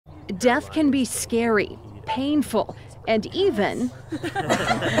Death can be scary, painful, and even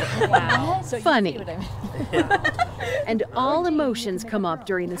funny. And all emotions come up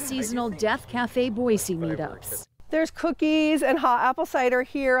during the seasonal Death Cafe Boise meetups. There's cookies and hot apple cider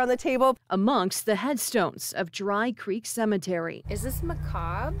here on the table. Amongst the headstones of Dry Creek Cemetery. Is this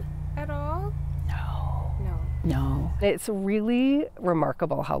macabre at all? No. It's really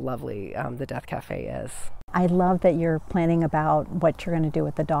remarkable how lovely the Death Cafe is. I love that you're planning about what you're going to do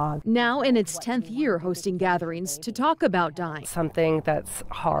with the dog. Now in its 10th year hosting gatherings to talk about dying. Something that's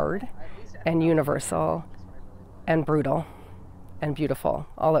hard and universal and brutal and beautiful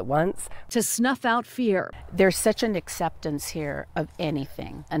all at once. To snuff out fear. There's such an acceptance here of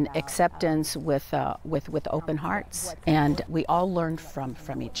anything, an acceptance with open hearts, and we all learn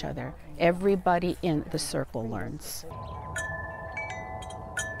from each other. Everybody in the circle learns.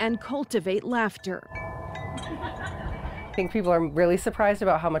 And cultivate laughter. I think people are really surprised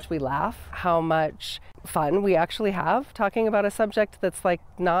about how much we laugh, how much fun we actually have talking about a subject that's like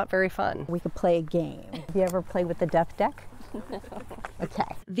not very fun. We could play a game. Have you ever played with the death deck?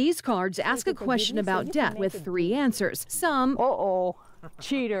 Okay. These cards ask a question about death with 3 answers. Some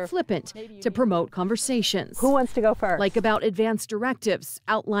cheater. Flippant to promote conversations. Who wants to go first? Like about advanced directives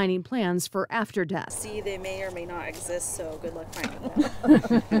outlining plans for after death. See, they may or may not exist, so good luck finding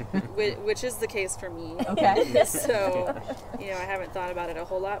them. Which is the case for me. Okay. So, I haven't thought about it a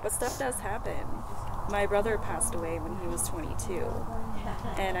whole lot, but stuff does happen. My brother passed away when he was 22,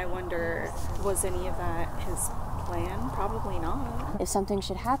 and I wonder, was any of that his plan? Probably not. If something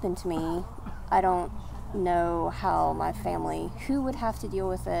should happen to me, I don't know how my family, who would have to deal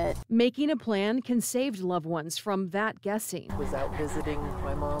with it. Making a plan can save loved ones from that guessing. I was out visiting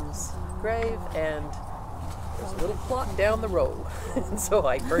my mom's grave, and there's a little plot down the road. And so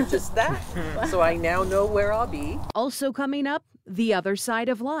I purchased that, so I now know where I'll be. Also coming up, the other side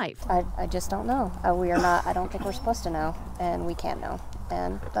of life. I just don't know. I don't think we're supposed to know, and we can't know.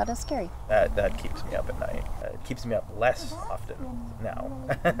 And that is scary. That keeps me up at night. It keeps me up less often now.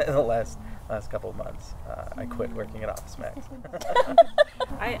 The last couple of months, I quit working at Office Max.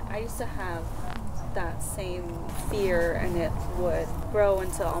 I used to have that same fear, and it would grow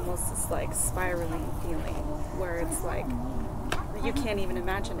into almost this like spiraling feeling where it's like you can't even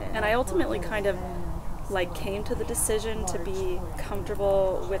imagine it. And I ultimately kind of came to the decision to be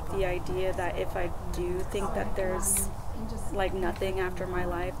comfortable with the idea that if I do think that there's nothing after my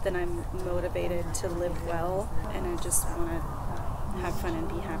life, then I'm motivated to live well, and I just want to have fun and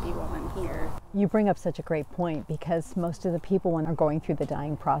be happy while I'm here. You bring up such a great point, because most of the people, when they're going through the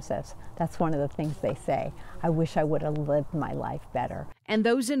dying process, that's one of the things they say. I wish I would have lived my life better. And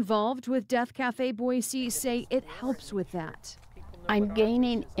those involved with Death Cafe Boise say it helps with that. I'm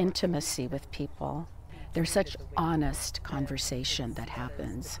gaining intimacy with people. There's such honest conversation that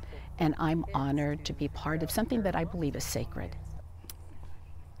happens, and I'm honored to be part of something that I believe is sacred.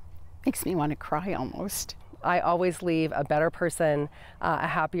 Makes me want to cry almost. I always leave a better person, a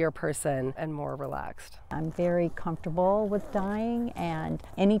happier person, and more relaxed. I'm very comfortable with dying, and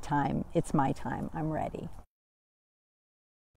anytime it's my time, I'm ready.